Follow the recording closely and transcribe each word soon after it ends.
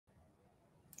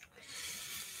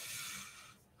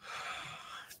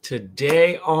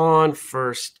Today on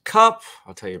First Cup,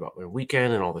 I'll tell you about my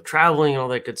weekend and all the traveling and all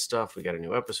that good stuff. We got a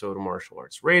new episode of Martial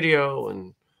Arts Radio,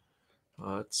 and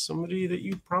it's somebody that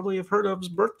you probably have heard of's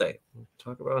birthday. We'll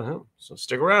talk about him. So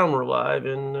stick around. We're live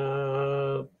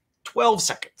in 12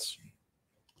 seconds.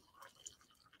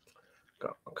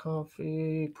 Got my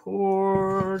coffee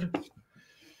poured.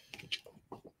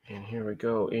 And here we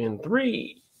go in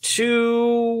 3,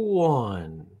 2,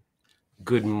 1.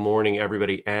 Good morning,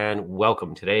 everybody, and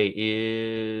welcome. Today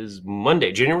is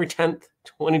Monday, January 10th,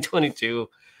 2022.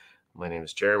 My name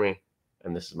is Jeremy,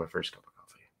 and this is my first cup of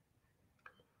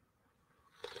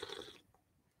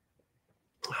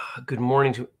coffee. Good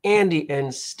morning to Andy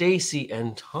and Stacy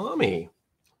and Tommy.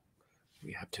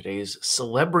 We have today's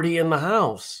celebrity in the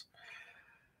house.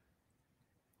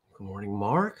 Good morning,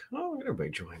 Mark. Oh, look at everybody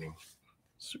joining.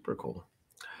 Super cool.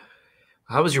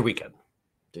 How was your weekend?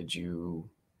 Did you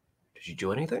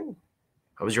do anything?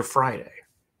 How was your Friday?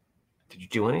 Did you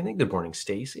do anything? Good morning,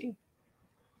 Stacy.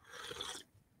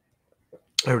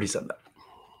 I already said that.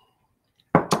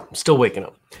 I'm still waking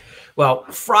up. Well,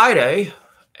 Friday,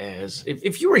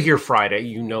 if you were here Friday,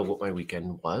 you know what my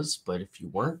weekend was. But if you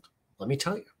weren't, let me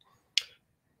tell you.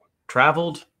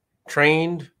 Traveled,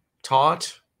 trained,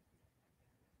 taught,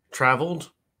 traveled,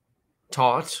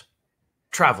 taught,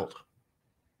 traveled.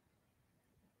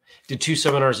 Did 2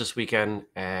 seminars this weekend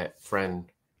at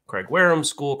friend Craig Wareham's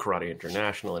school, Karate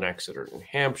International in Exeter, New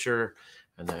Hampshire,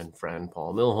 and then friend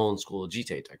Paul Milhone School of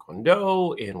Jite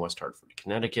Taekwondo in West Hartford,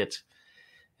 Connecticut.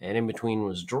 And in between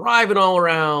was driving all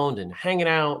around and hanging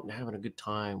out and having a good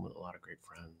time with a lot of great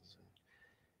friends.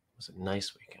 It was a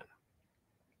nice weekend.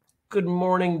 Good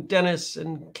morning, Dennis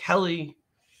and Kelly.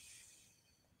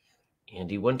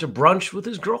 Andy went to brunch with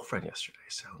his girlfriend yesterday.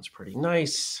 Sounds pretty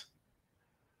nice.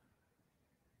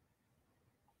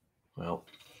 Well,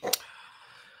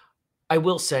 I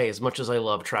will say, as much as I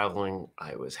love traveling,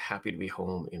 I was happy to be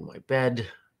home in my bed,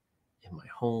 in my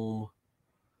home,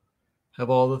 have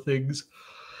all the things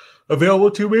available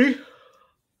to me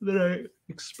that I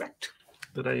expect,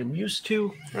 that I am used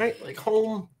to, right? Like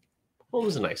home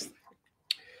is a nice thing.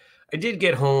 I did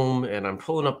get home, and I'm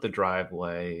pulling up the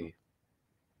driveway,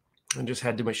 and just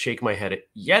had to shake my head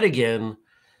yet again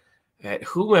at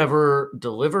whomever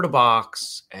delivered a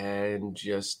box and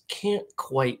just can't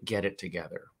quite get it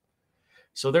together.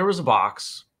 So there was a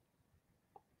box,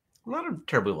 not a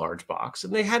terribly large box,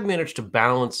 and they had managed to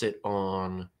balance it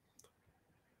on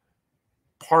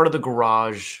part of the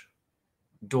garage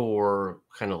door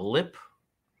kind of lip,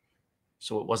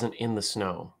 so it wasn't in the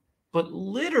snow. But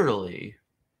literally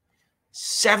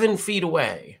 7 feet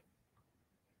away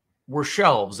were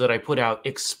shelves that I put out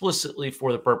explicitly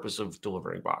for the purpose of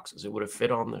delivering boxes. It would have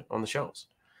fit on the shelves.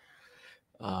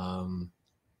 I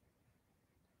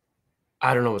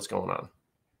don't know what's going on.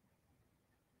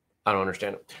 I don't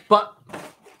understand it. But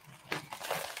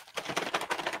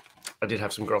I did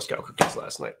have some Girl Scout cookies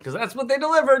last night because that's what they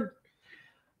delivered.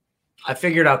 I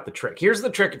figured out the trick. Here's the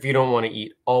trick if you don't want to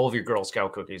eat all of your Girl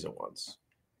Scout cookies at once.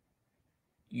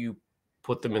 You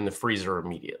put them in the freezer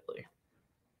immediately.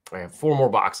 I have 4 more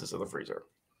boxes in the freezer.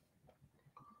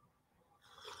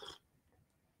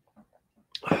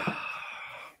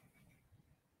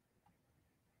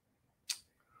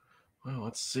 Well,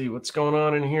 let's see what's going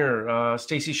on in here.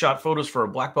 Stacy shot photos for a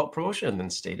black belt promotion and then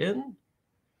stayed in.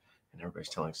 And everybody's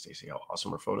telling Stacy how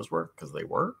awesome her photos were because they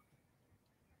were.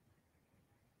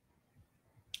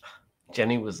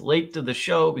 Jenny was late to the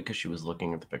show because she was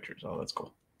looking at the pictures. Oh, that's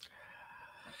cool.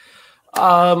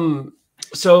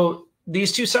 So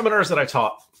these 2 seminars that I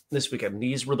taught this weekend,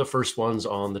 these were the first ones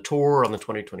on the tour, on the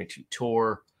 2022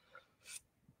 tour.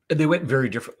 And they went very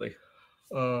differently.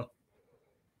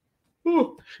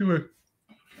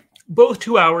 Both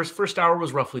 2 hours. First hour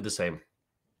was roughly the same.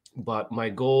 But my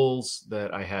goals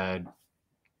that I had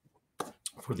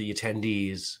for the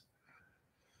attendees,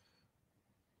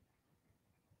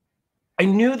 I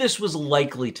knew this was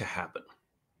likely to happen.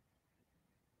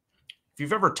 If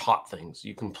you've ever taught things,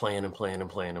 you can plan and plan and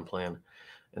plan and plan.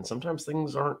 And sometimes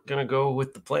things aren't going to go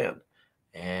with the plan.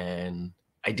 And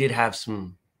I did have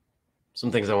some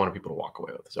things I wanted people to walk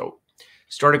away with. So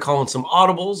started calling some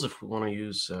audibles, if we want to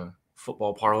use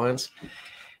football parlance,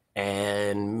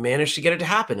 and managed to get it to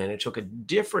happen. And it took a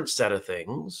different set of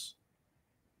things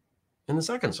in the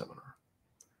second seminar.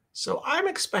 So I'm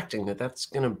expecting that that's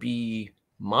going to be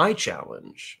my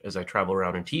challenge as I travel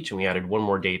around and teach. And we added one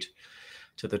more date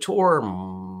to the tour,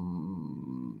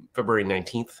 February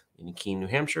 19th in Keene, New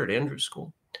Hampshire at Andrews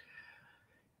School,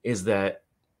 is that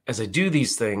as I do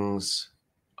these things,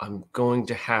 I'm going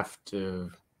to have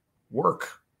to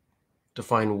work to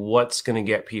find what's going to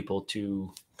get people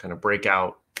to kind of break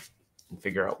out and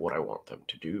figure out what I want them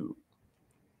to do.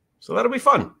 So that'll be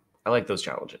fun. I like those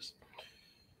challenges.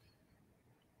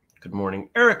 Good morning,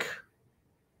 Eric.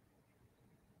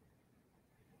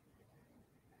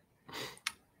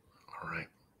 All right.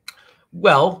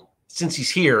 Well, since he's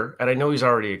here, and I know he's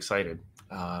already excited,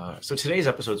 so today's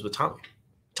episode is with Tommy.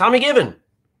 Tommy Given.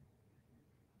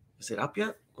 Is it up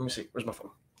yet? Let me see. Where's my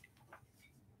phone?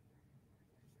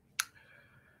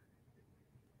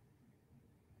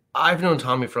 I've known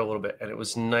Tommy for a little bit, and it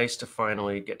was nice to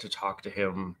finally get to talk to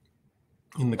him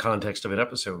in the context of an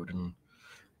episode and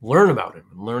learn about him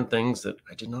and learn things that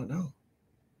I did not know.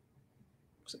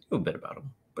 So I knew a bit about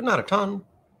him, but not a ton.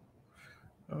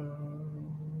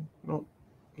 No,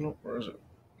 where is it?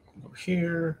 Go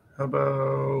here. How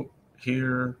about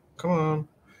here? Come on.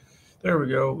 There we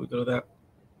go. We go to that.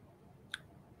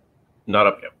 Not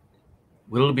up yet.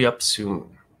 Will be up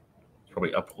soon.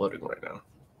 Probably uploading right now.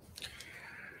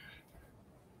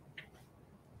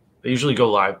 They usually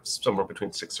go live somewhere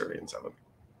between 6:30 and 7.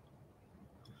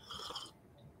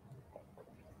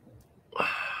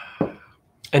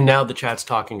 And now the chat's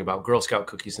talking about Girl Scout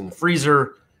cookies in the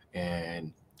freezer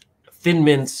and Thin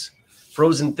Mints,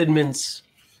 frozen Thin Mints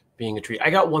being a treat.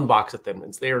 I got one box of Thin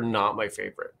Mints. They are not my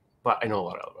favorite, but I know a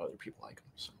lot of other people like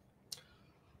them.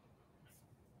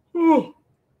 So.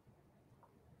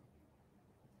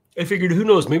 I figured, who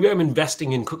knows, maybe I'm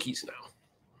investing in cookies now.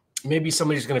 Maybe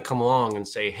somebody's going to come along and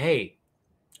say, hey,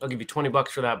 I'll give you $20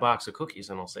 for that box of cookies.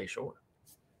 And I'll say, sure.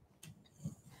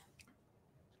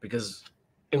 Because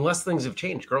unless things have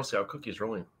changed, Girl Scout cookies are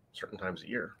only certain times a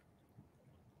year.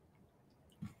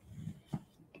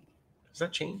 Has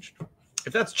that changed?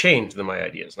 If that's changed, then my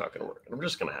idea is not going to work. And I'm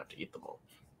just going to have to eat them all.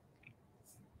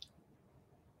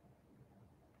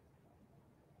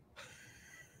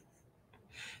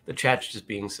 The chat's just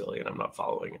being silly and I'm not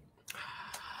following it.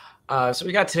 So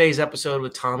we got today's episode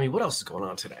with Tommy. What else is going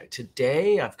on today?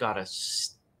 Today, I've got a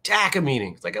stack of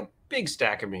meetings, like a big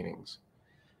stack of meetings.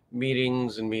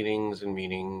 Meetings and meetings and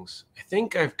meetings. I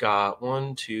think I've got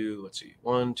 1, 2,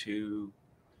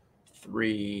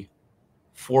 3,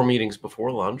 4 meetings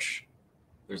before lunch.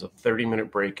 There's a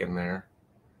 30-minute break in there.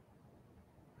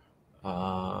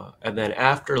 And then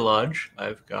after lunch,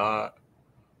 I've got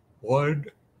 1,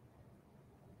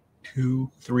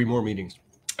 2, 3 more meetings.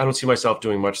 I don't see myself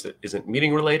doing much that isn't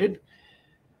meeting related.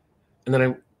 And then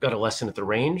I got a lesson at the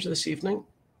range this evening.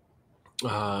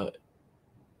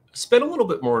 Spent a little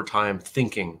bit more time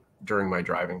thinking during my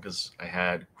driving because I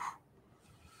had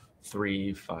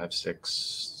 3, 5,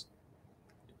 6,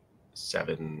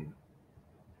 7,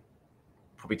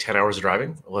 probably 10 hours of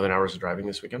driving, 11 hours of driving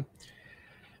this weekend.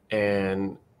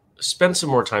 And spent some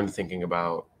more time thinking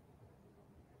about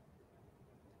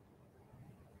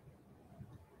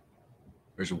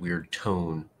there's a weird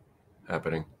tone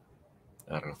happening.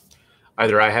 I don't know.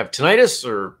 Either I have tinnitus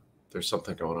or there's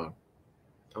something going on.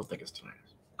 I don't think it's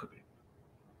tinnitus. Could be.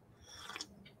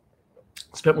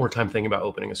 Spent more time thinking about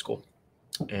opening a school.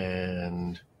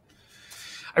 And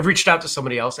I've reached out to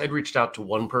somebody else. I'd reached out to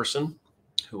one person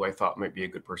who I thought might be a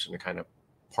good person to kind of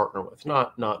partner with.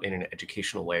 Not in an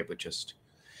educational way, but just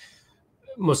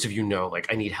most of you know,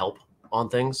 like I need help on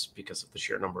things because of the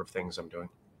sheer number of things I'm doing.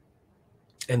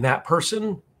 And that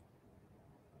person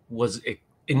was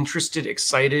interested,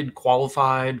 excited,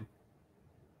 qualified,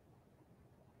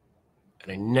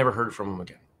 and I never heard from him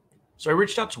again. So I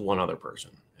reached out to one other person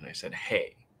and I said,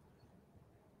 hey.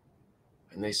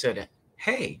 And they said,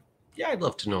 hey, yeah, I'd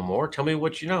love to know more. Tell me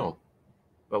what you know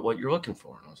about what you're looking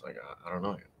for. And I was like, I don't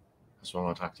know yet. That's why I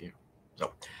want to talk to you. So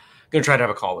I'm going to try to have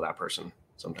a call with that person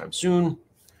sometime soon.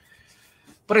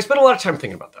 But I spent a lot of time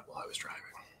thinking about that while I was driving.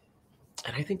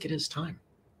 And I think it is time.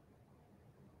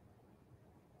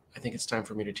 I think it's time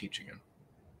for me to teach again.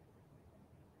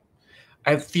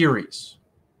 I have theories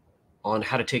on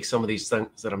how to take some of these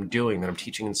things that I'm doing, that I'm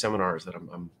teaching in seminars, that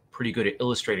I'm pretty good at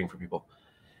illustrating for people,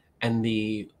 and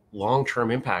the long-term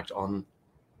impact on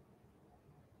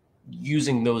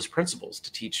using those principles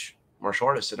to teach martial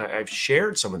artists. And I've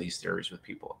shared some of these theories with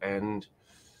people, and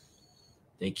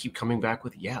they keep coming back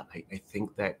with, yeah, I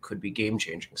think that could be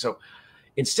game-changing. So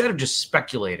instead of just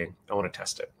speculating, I want to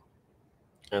test it.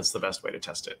 And it's the best way to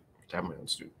test it, to have my own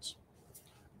students.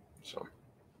 So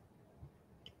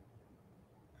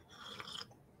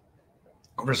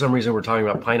for some reason, we're talking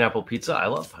about pineapple pizza. I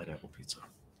love pineapple pizza.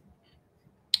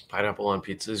 Pineapple on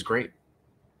pizza is great.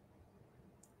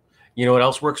 You know what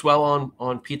else works well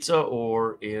on pizza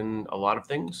or in a lot of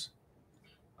things?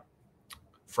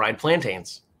 Fried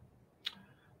plantains.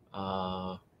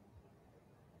 What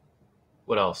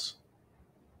else?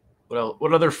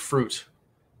 What other fruit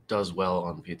does well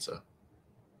on pizza?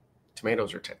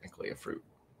 Tomatoes are technically a fruit.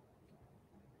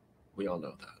 We all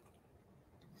know that.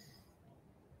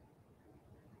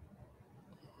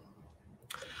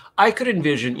 I could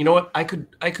envision, you know what? I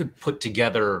could put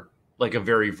together like a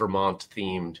very Vermont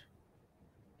themed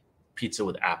pizza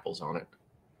with apples on it.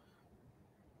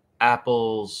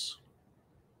 Apples,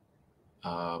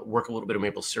 work a little bit of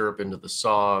maple syrup into the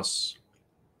sauce,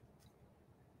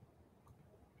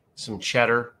 some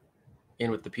cheddar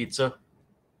in with the pizza.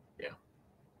 Yeah,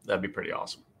 that'd be pretty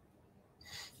awesome.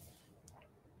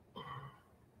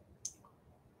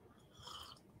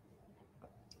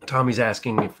 Tommy's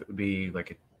asking if it would be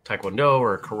like a Taekwondo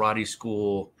or a karate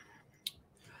school.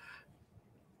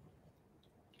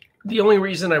 The only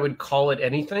reason I would call it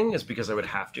anything is because I would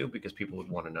have to, because people would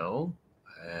want to know.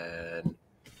 And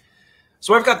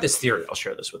so I've got this theory, I'll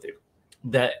share this with you,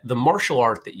 that the martial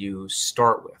art that you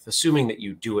start with, assuming that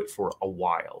you do it for a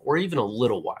while or even a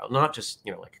little while, not just,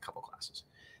 like a couple classes,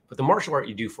 but the martial art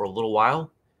you do for a little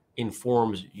while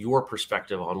informs your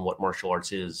perspective on what martial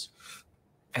arts is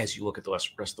as you look at the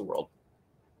rest of the world.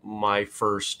 My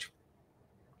first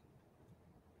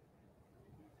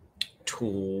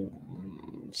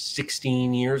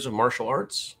 16 years of martial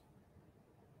arts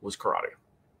was karate.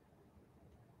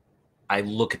 I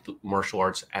look at the martial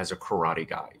arts as a karate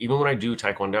guy. Even when I do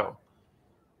Taekwondo,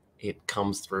 it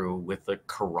comes through with a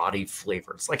karate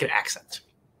flavor. It's like an accent.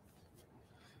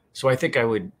 So I think I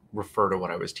would refer to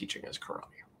what I was teaching as karate.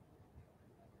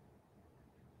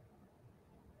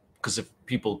 Because if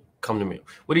people come to me,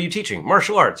 what are you teaching?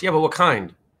 Martial arts. Yeah, but what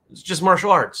kind? It's just martial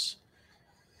arts.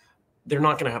 They're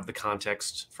not going to have the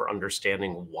context for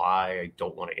understanding why I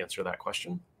don't want to answer that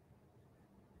question.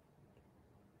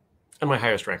 And my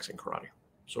highest rank's in karate,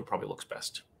 so it probably looks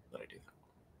best that I do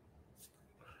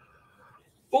that.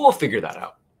 But we'll figure that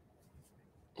out.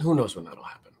 Who knows when that'll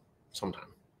happen? Sometime.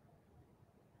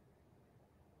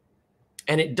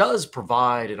 And it does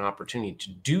provide an opportunity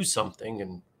to do something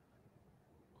and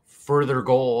further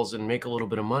goals and make a little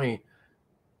bit of money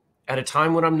at a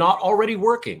time when I'm not already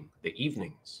working, the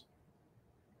evenings.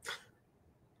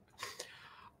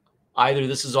 Either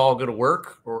this is all going to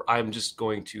work or I'm just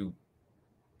going to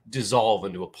dissolve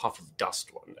into a puff of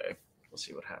dust one day. We'll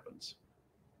see what happens.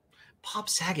 Bob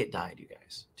Saget died, you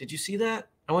guys. Did you see that?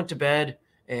 I went to bed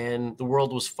and the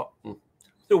world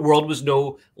was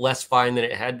no less fine than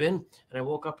it had been. And I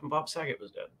woke up and Bob Saget was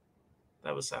dead.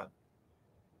 That was sad.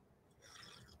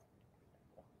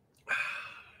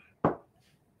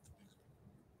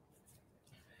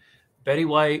 Betty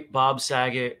White, Bob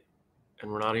Saget,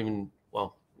 and we're not even,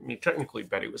 technically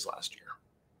Betty was last year,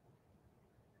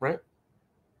 right?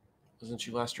 Wasn't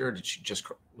she last year, or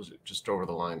was it just over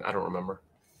the line? I don't remember.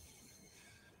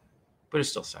 But it's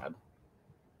still sad.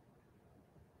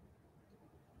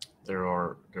 There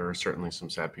are certainly some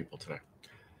sad people today.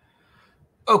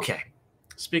 Okay,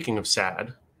 speaking of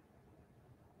sad,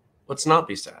 let's not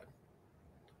be sad.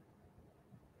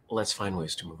 Let's find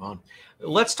ways to move on.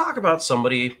 Let's talk about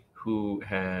somebody who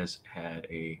has had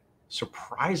a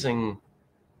surprising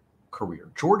career.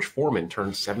 George Foreman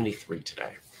turned 73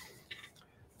 today.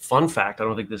 Fun fact, I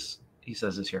don't think he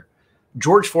says this here.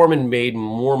 George Foreman made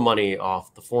more money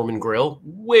off the Foreman Grill,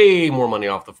 way more money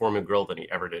off the Foreman Grill than he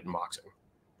ever did in boxing.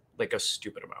 Like a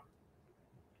stupid amount.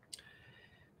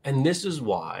 And this is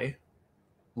why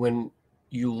when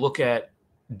you look at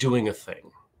doing a thing,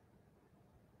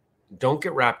 don't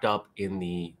get wrapped up in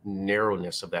the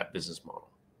narrowness of that business model.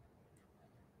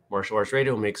 Martial Arts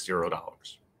Radio makes $0.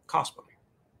 Cost money.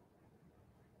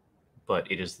 But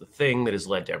it is the thing that has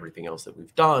led to everything else that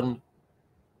we've done,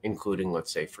 including,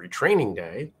 let's say, Free Training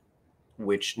Day,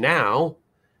 which now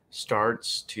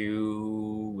starts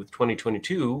with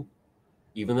 2022,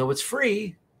 even though it's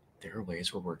free, there are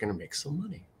ways where we're going to make some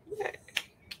money. Yay.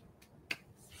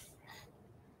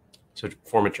 So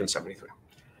Foreman turned 73.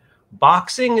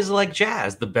 Boxing is like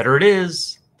jazz. The better it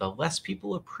is, the less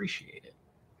people appreciate it.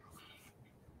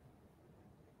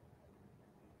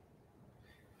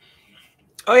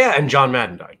 Oh yeah, and John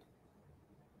Madden died.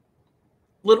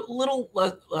 I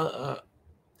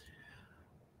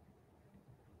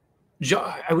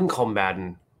wouldn't call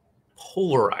Madden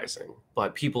polarizing,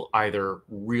 but people either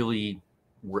really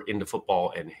were into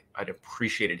football and I'd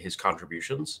appreciated his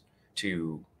contributions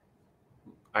to,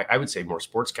 I would say, more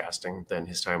sportscasting than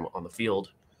his time on the field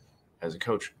as a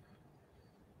coach,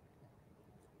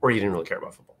 or he didn't really care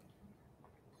about football.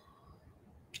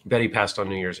 Betty passed on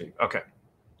New Year's Eve. Okay.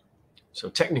 So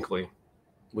technically,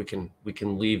 we can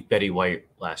leave Betty White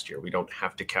last year. We don't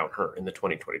have to count her in the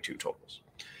 2022 totals.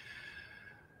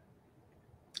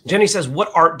 Jenny says,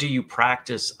 what art do you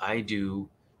practice? I do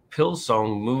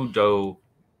Pilsung Mudo.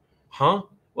 Huh?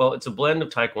 Well, it's a blend of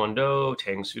Taekwondo,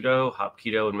 Tang Sudo,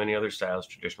 Hapkido, and many other styles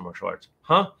of traditional martial arts.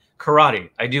 Huh? Karate.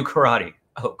 I do karate.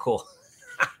 Oh, cool.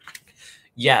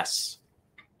 Yes.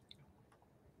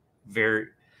 Very.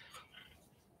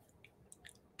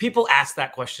 People ask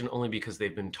that question only because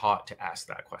they've been taught to ask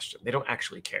that question. They don't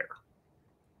actually care.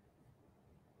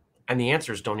 And the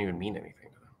answers don't even mean anything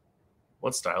to them.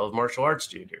 What style of martial arts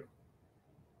do you do?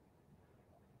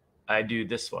 I do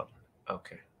this one.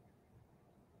 Okay.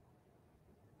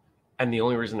 And the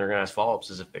only reason they're going to ask follow-ups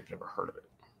is if they've never heard of it.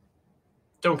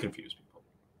 Don't confuse people.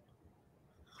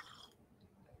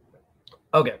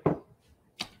 Okay.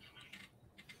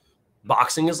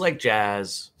 Boxing is like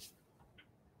jazz.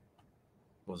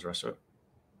 What was the rest of it?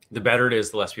 The better it is,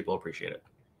 the less people appreciate it.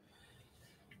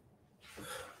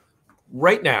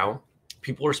 Right now,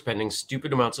 people are spending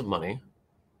stupid amounts of money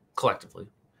collectively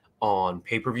on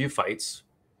pay-per-view fights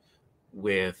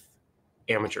with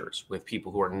amateurs, with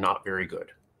people who are not very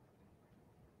good.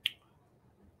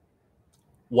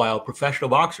 While professional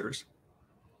boxers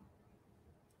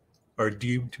are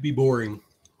deemed to be boring.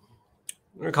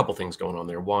 There are a couple things going on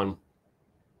there. One,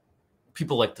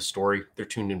 people like the story. They're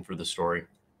tuned in for the story.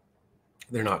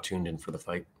 They're not tuned in for the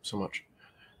fight so much.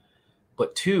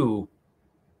 But two,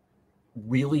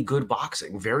 really good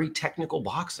boxing, very technical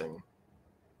boxing,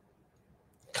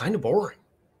 kind of boring.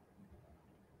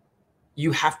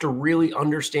 You have to really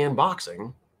understand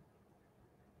boxing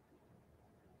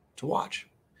to watch.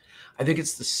 I think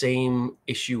it's the same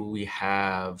issue we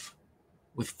have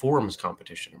with forms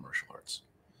competition in martial arts.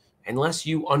 Unless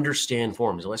you understand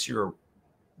forms, unless you're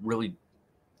really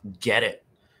get it,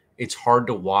 it's hard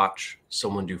to watch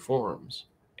someone do forms,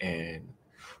 and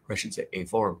or I should say a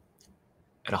form,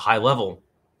 at a high level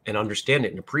and understand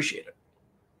it and appreciate it.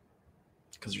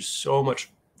 Because there's so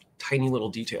much tiny little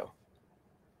detail.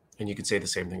 And you could say the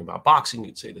same thing about boxing.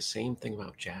 You could say the same thing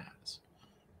about jazz.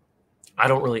 I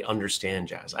don't really understand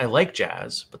jazz. I like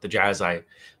jazz, but the jazz I've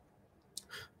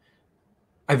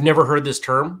never heard this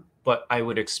term, but I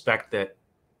would expect that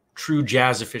true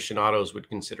jazz aficionados would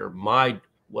consider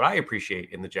what I appreciate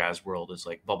in the jazz world is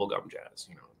like bubblegum jazz,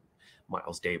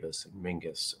 Miles Davis and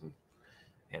Mingus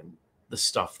and the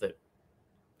stuff that,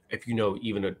 if you know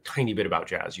even a tiny bit about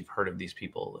jazz, you've heard of these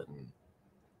people and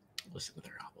listen to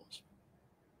their albums.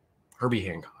 Herbie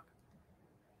Hancock,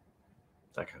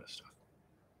 that kind of stuff.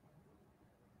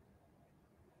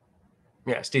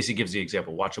 Yeah, Stacy gives the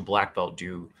example. Watch a black belt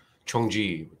do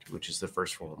Chongji, which is the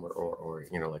first form, or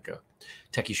like a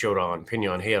Teki Shodan,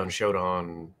 Pinyon, Heian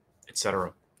Shodan,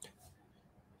 etc.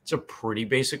 It's a pretty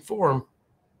basic form,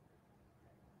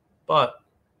 but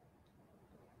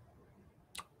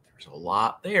there's a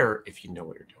lot there if you know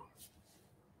what you're doing.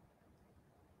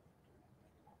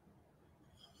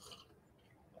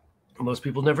 Most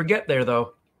people never get there,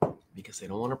 though, because they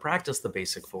don't want to practice the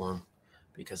basic form,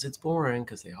 because it's boring,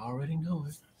 because they already know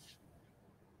it.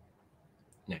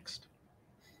 Next.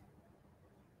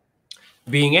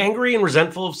 Being angry and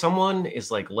resentful of someone is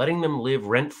like letting them live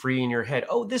rent-free in your head.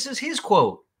 Oh, this is his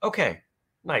quote. Okay,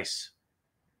 nice.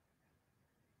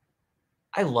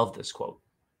 I love this quote.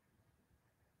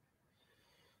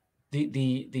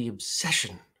 The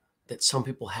obsession that some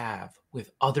people have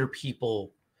with other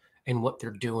people and what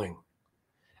they're doing,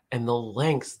 and the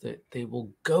lengths that they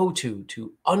will go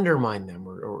to undermine them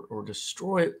or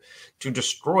destroy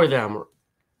them,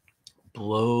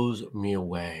 blows me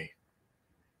away.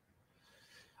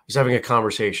 I was having a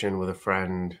conversation with a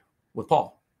friend, with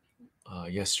Paul,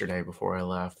 yesterday before I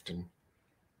left, and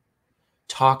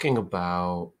talking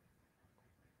about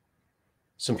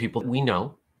some people we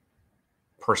know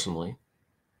personally,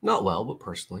 not well, but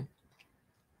personally,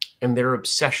 and their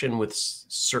obsession with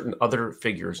certain other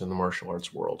figures in the martial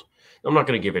arts world. I'm not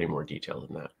going to give any more detail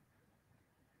than that.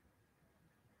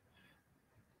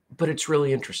 But it's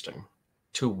really interesting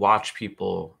to watch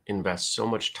people invest so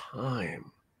much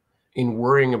time in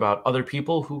worrying about other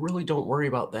people who really don't worry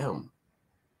about them.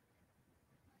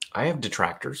 I have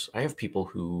detractors. I have people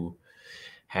who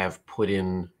have put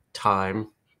in time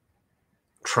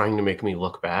trying to make me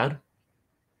look bad.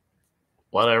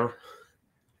 Whatever.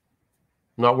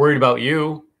 I'm not worried about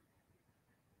you.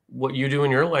 What you do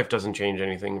in your life doesn't change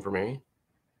anything for me.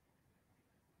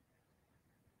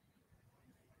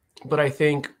 But I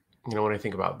think, when I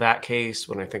think about that case,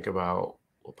 when I think about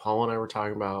what Paul and I were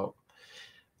talking about,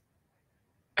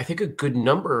 I think a good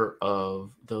number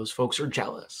of those folks are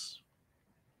jealous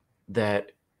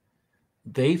that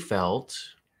they felt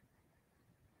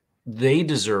they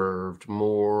deserved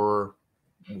more,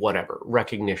 whatever,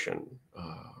 recognition,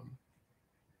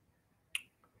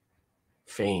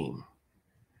 fame,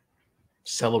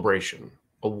 celebration,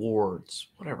 awards,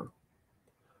 whatever,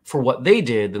 for what they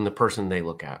did than the person they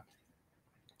look at.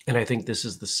 And I think this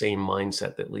is the same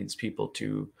mindset that leads people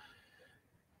to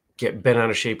get bent out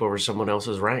of shape over someone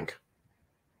else's rank.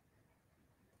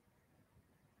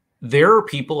 There are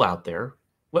people out there.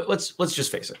 Let's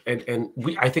just face it, and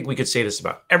I think we could say this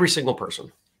about every single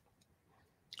person.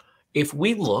 If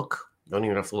we look, don't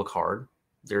even have to look hard,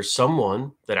 there's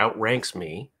someone that outranks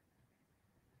me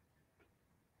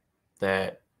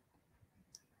that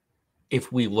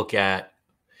if we look at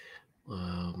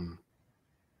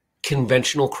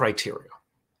conventional criteria,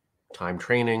 time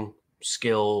training,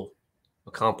 skill,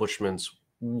 accomplishments,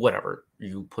 whatever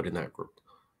you put in that group,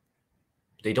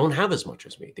 they don't have as much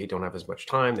as me. They don't have as much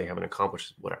time. They haven't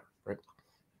accomplished whatever, right?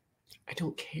 I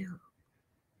don't care.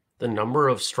 The number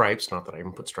of stripes, not that I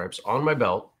even put stripes on my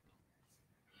belt,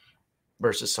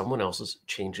 versus someone else's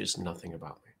changes nothing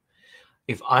about me.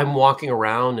 If I'm walking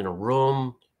around in a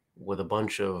room with a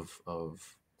bunch of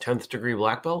 10th degree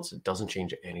black belts, it doesn't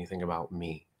change anything about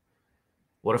me.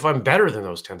 What if I'm better than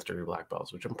those 10th degree black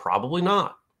belts, which I'm probably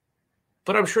not?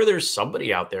 But I'm sure there's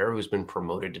somebody out there who's been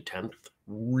promoted to 10th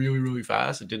really, really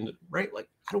fast. It didn't, right? Like,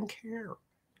 I don't care.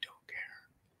 Don't care.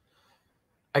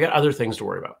 I got other things to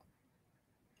worry about.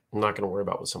 I'm not going to worry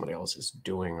about what somebody else is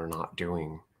doing or not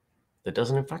doing that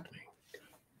doesn't affect me.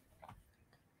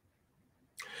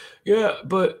 Yeah,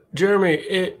 but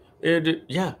Jeremy,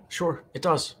 yeah, sure, it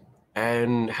does.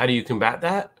 And how do you combat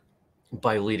that?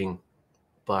 By leading,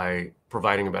 by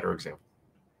providing a better example.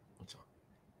 That's all.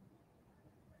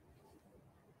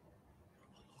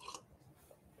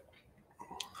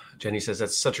 Jenny says,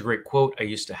 that's such a great quote. I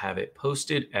used to have it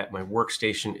posted at my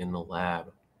workstation in the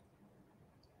lab.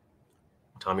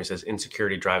 Tommy says,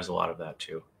 insecurity drives a lot of that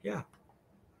too. Yeah.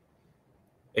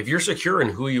 If you're secure in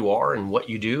who you are and what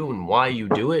you do and why you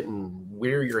do it and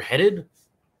where you're headed,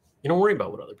 you don't worry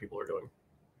about what other people are doing.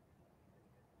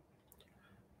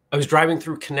 I was driving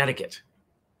through Connecticut.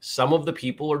 Some of the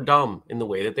people are dumb in the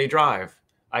way that they drive.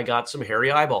 I got some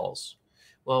hairy eyeballs.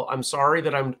 Well, I'm sorry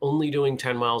that I'm only doing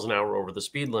 10 miles an hour over the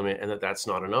speed limit and that's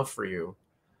not enough for you.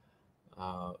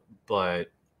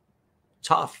 But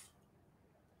tough.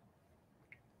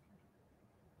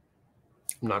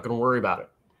 I'm not going to worry about it.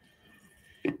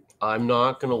 I'm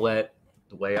not going to let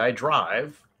the way I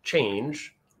drive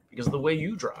change because of the way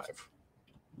you drive.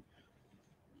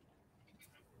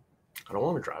 I don't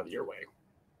want to drive your way.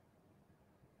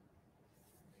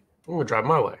 I'm going to drive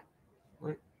my way.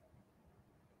 Right?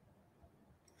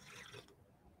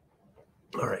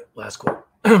 All right, last quote.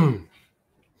 The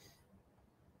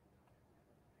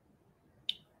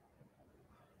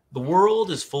world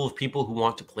is full of people who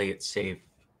want to play it safe,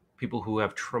 people who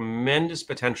have tremendous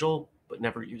potential but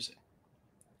never use it.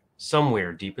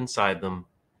 Somewhere deep inside them,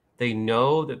 they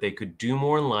know that they could do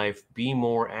more in life, be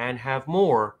more, and have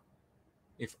more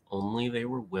if only they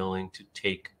were willing to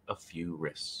take a few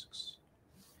risks.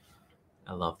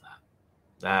 I love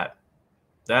that.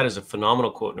 That is a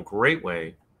phenomenal quote and a great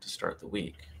way to start the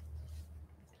week.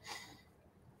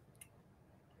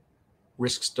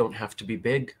 Risks don't have to be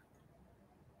big.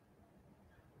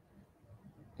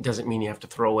 It doesn't mean you have to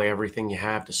throw away everything you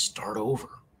have to start over.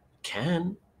 It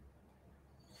can.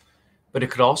 But it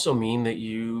could also mean that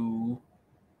you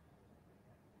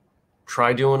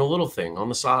try doing a little thing on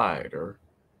the side, or,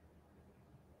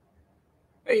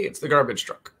 hey, it's the garbage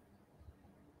truck.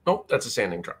 Nope, that's a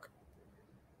sanding truck.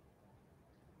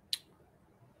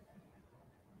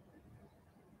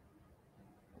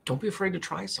 Don't be afraid to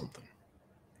try something.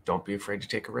 Don't be afraid to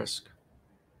take a risk.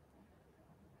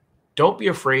 Don't be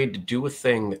afraid to do a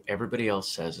thing that everybody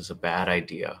else says is a bad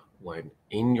idea when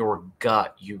in your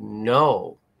gut you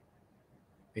know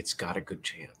it's got a good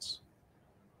chance.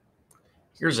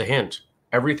 Here's a hint.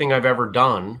 Everything I've ever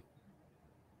done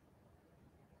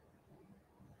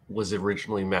was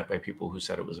originally met by people who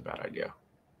said it was a bad idea.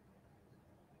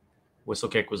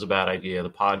 Whistlekick was a bad idea. The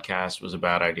podcast was a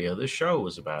bad idea. This show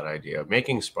was a bad idea.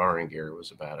 Making sparring gear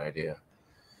was a bad idea.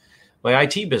 My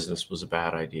IT business was a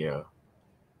bad idea.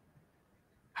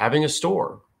 Having a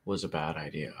store was a bad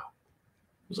idea.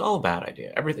 It was all a bad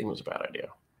idea. Everything was a bad idea.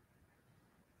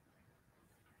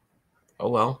 Oh,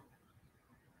 well.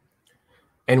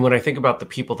 And when I think about the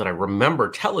people that I remember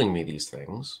telling me these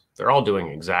things, they're all doing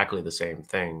exactly the same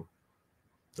thing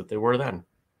that they were then.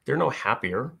 They're no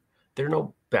happier. They're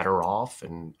no better off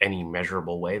in any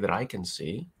measurable way that I can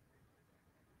see.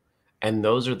 And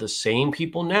those are the same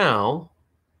people now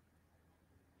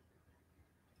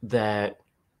that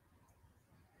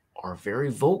are very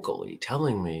vocally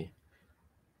telling me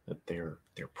that they're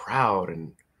proud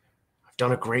and I've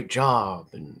done a great job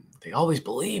and they always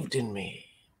believed in me.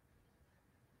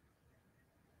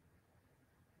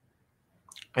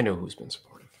 I know who's been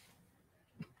supportive.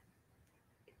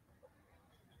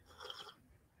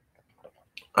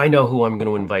 I know who I'm going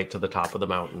to invite to the top of the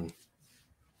mountain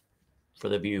for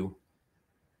the view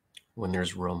when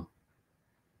there's room.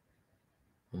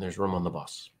 When there's room on the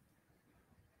bus.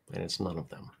 And it's none of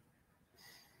them.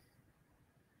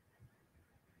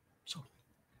 So,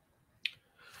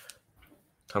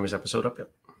 Tommy's episode up yet?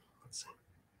 Let's see.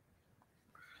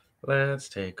 Let's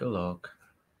take a look.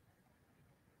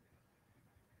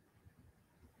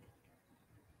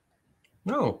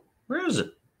 No, where is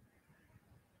it?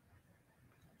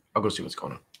 I'll go see what's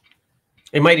going on.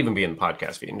 It might even be in the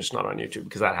podcast feed, just not on YouTube,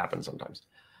 because that happens sometimes.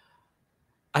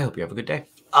 I hope you have a good day.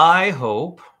 I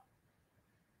hope.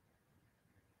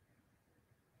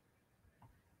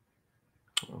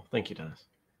 Oh, thank you, Dennis.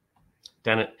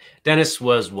 Dennis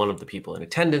was one of the people in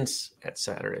attendance at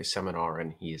Saturday's seminar,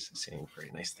 and he is saying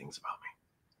very nice things about me.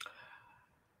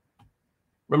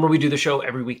 Remember, we do the show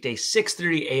every weekday,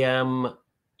 6:30 a.m.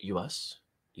 U.S.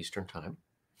 Eastern Time.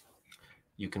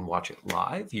 You can watch it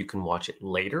live. You can watch it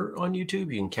later on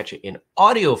YouTube. You can catch it in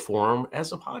audio form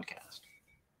as a podcast.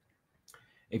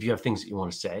 If you have things that you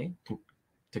want to say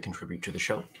to contribute to the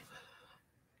show,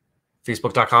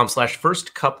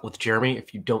 Facebook.com/firstcupwithjeremy.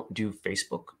 If you don't do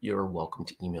Facebook, you're welcome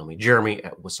to email me,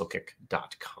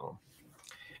 jeremy@whistlekick.com.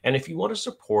 And if you want to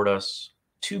support us,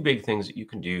 two big things that you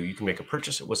can do. You can make a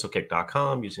purchase at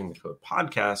whistlekick.com using the code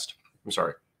podcast. I'm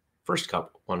sorry,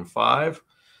 firstcup15.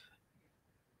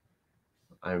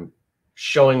 I'm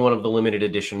showing one of the limited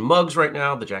edition mugs right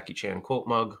now, the Jackie Chan quote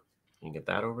mug. You can get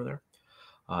that over there.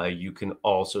 You can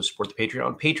also support the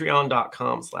Patreon,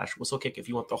 patreon.com/whistlekick. If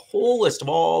you want the whole list of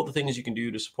all the things you can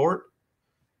do to support,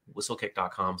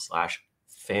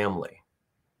 whistlekick.com/family.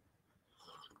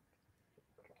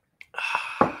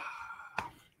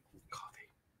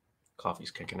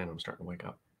 Coffee's kicking in. I'm starting to wake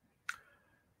up.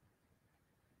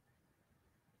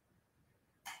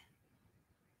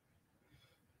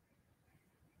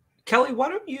 Kelly, why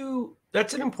don't you,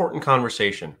 that's an important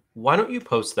conversation. Why don't you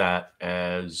post that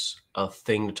as a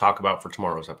thing to talk about for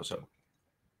tomorrow's episode?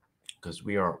 Because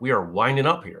we are winding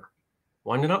up here.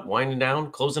 Winding up, winding down,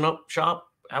 closing up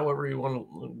shop, however you want to,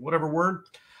 whatever word.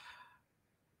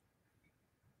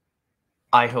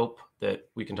 I hope that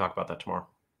we can talk about that tomorrow.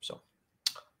 So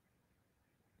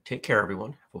take care,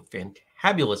 everyone. Have a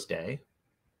fantabulous day.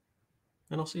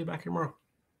 And I'll see you back here tomorrow.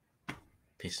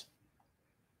 Peace.